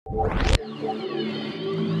Hello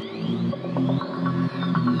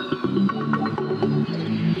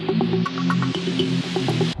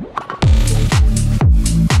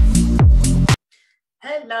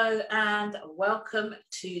and welcome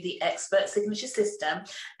to the Expert Signature System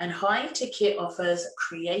and High Ticket Offers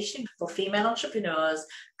creation for female entrepreneurs,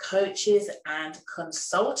 coaches and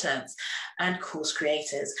consultants and course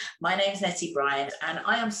creators. My name is Nettie Bryan and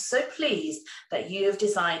I am so pleased that you have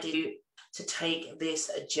decided to take this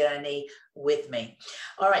journey with me.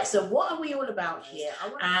 All right, so what are we all about here?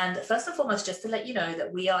 And first and foremost, just to let you know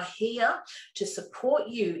that we are here to support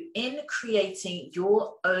you in creating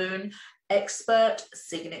your own expert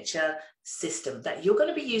signature system that you're going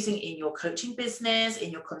to be using in your coaching business, in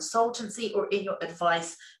your consultancy, or in your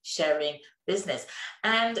advice sharing business.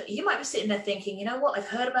 And you might be sitting there thinking, you know what, I've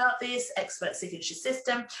heard about this expert signature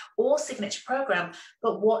system or signature program,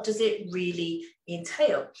 but what does it really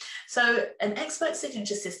entail? So an expert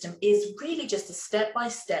signature system is really just a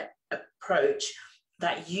step-by-step approach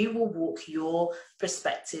that you will walk your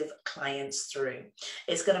prospective clients through.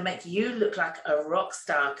 It's going to make you look like a rock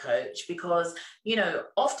star coach because, you know,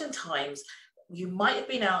 oftentimes you might have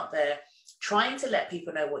been out there trying to let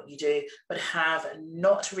people know what you do, but have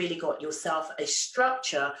not really got yourself a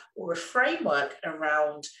structure or a framework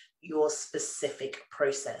around your specific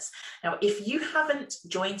process. Now, if you haven't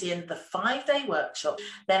joined in the 5-day workshop,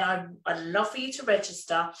 then I'd love for you to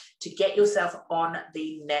register to get yourself on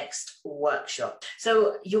the next workshop.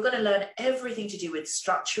 So you're going to learn everything to do with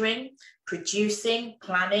structuring, producing,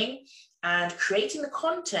 planning, and creating the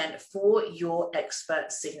content for your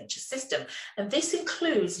expert signature system. And this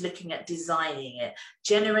includes looking at designing it,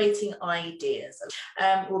 generating ideas.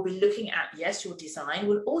 We'll be looking at, yes, your design.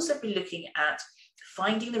 We'll also be looking at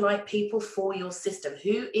finding the right people for your system.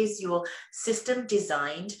 Who is your system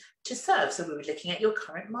designed to serve? So we'll be looking at your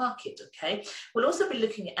current market, okay? We'll also be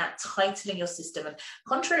looking at titling your system. And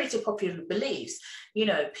contrary to popular beliefs, you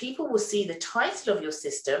know, people will see the title of your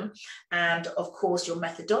system and, of course, your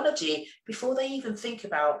methodology before they even think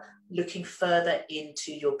about looking further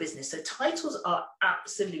into your business. So titles are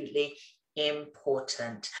absolutely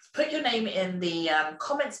important. Put your name in the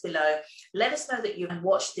comments below. Let us know that you have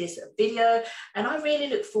watched this video, and I really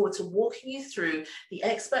look forward to walking you through the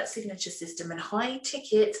expert signature system and high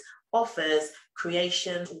ticket offers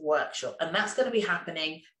creation workshop, and that's going to be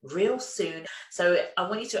happening real soon. So I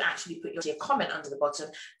want you to actually put your comment under the bottom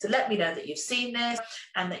to let me know that you've seen this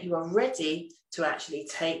and that you are ready to actually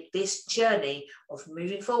take this journey of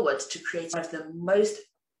moving forward to create one of the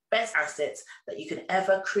best assets that you can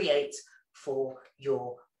ever create for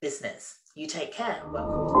your business. You take care.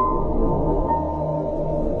 Welcome.